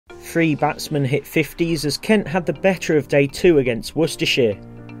Three batsmen hit 50s as Kent had the better of day 2 against Worcestershire.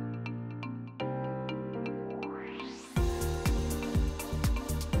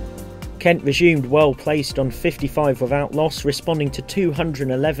 Kent resumed well placed on 55 without loss, responding to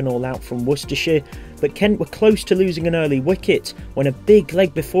 211 all out from Worcestershire, but Kent were close to losing an early wicket when a big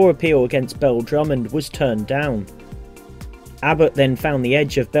leg before appeal against Drummond was turned down. Abbott then found the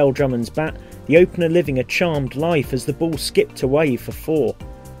edge of Drummond's bat, the opener living a charmed life as the ball skipped away for 4.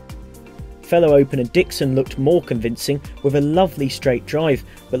 Fellow opener Dickson looked more convincing with a lovely straight drive,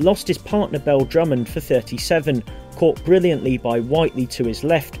 but lost his partner Drummond for 37, caught brilliantly by Whiteley to his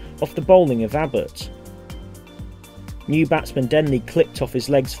left off the bowling of Abbott. New batsman Denley clipped off his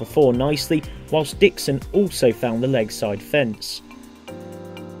legs for 4 nicely, whilst Dickson also found the leg side fence.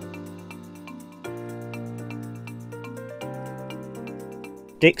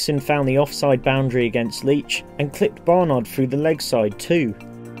 Dickson found the offside boundary against Leach and clipped Barnard through the leg side too.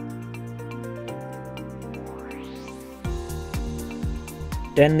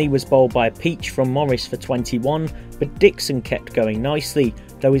 Denley was bowled by a peach from Morris for 21, but Dickson kept going nicely,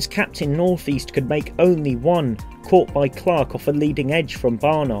 though his captain North East could make only 1, caught by Clark off a leading edge from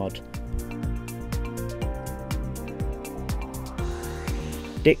Barnard.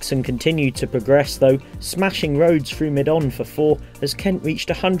 Dickson continued to progress though, smashing Rhodes through mid-on for 4 as Kent reached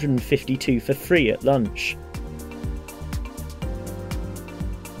 152 for 3 at lunch.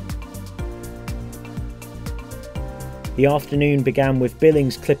 The afternoon began with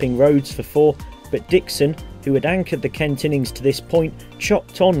Billings clipping Rhodes for 4, but Dickson, who had anchored the Kent innings to this point,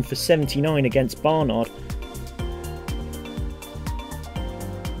 chopped on for 79 against Barnard.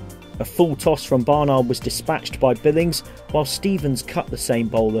 A full toss from Barnard was dispatched by Billings, while Stevens cut the same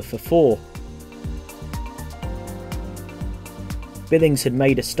bowler for 4. Billings had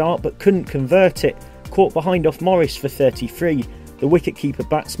made a start but couldn't convert it, caught behind off Morris for 33, the wicketkeeper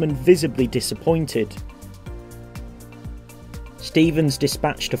batsman visibly disappointed. Stevens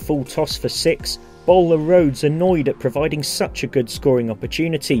dispatched a full toss for 6, bowler Rhodes annoyed at providing such a good scoring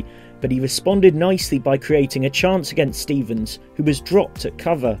opportunity, but he responded nicely by creating a chance against Stevens, who was dropped at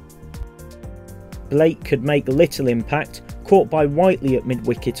cover. Blake could make little impact, caught by Whiteley at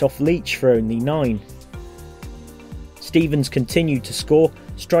mid-wicket off Leach for only 9. Stevens continued to score,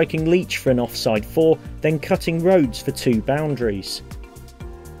 striking Leach for an offside 4, then cutting Rhodes for 2 boundaries.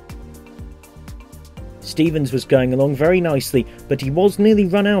 Stevens was going along very nicely, but he was nearly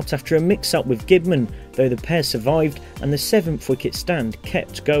run out after a mix-up with Gidman, though the pair survived and the 7th wicket stand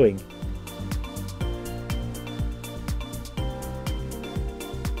kept going.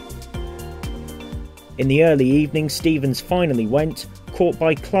 In the early evening, Stevens finally went, caught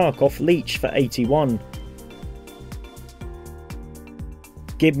by Clark off Leach for 81.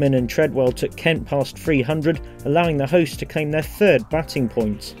 Gidman and Treadwell took Kent past 300, allowing the hosts to claim their 3rd batting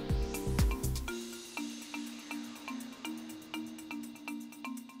point.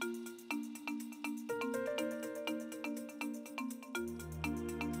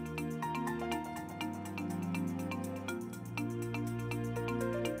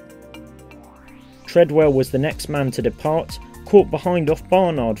 Treadwell was the next man to depart, caught behind off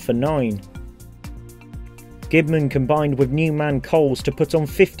Barnard for 9. Gidman combined with new man Coles to put on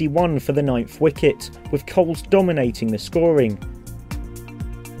 51 for the 9th wicket, with Coles dominating the scoring.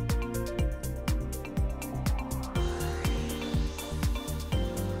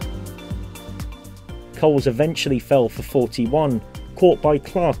 Coles eventually fell for 41, caught by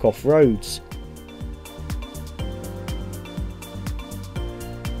Clark off Rhodes.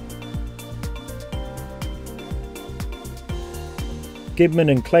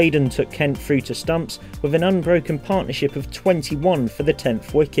 Gidman and Claydon took Kent through to stumps with an unbroken partnership of 21 for the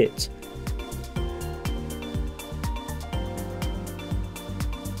 10th wicket.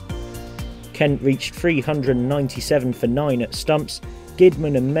 Kent reached 397 for 9 at stumps,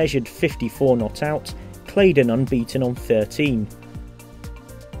 Gidman a measured 54 not out, Claydon unbeaten on 13.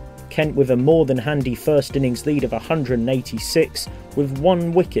 Kent with a more than handy first innings lead of 186, with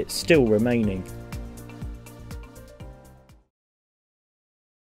 1 wicket still remaining.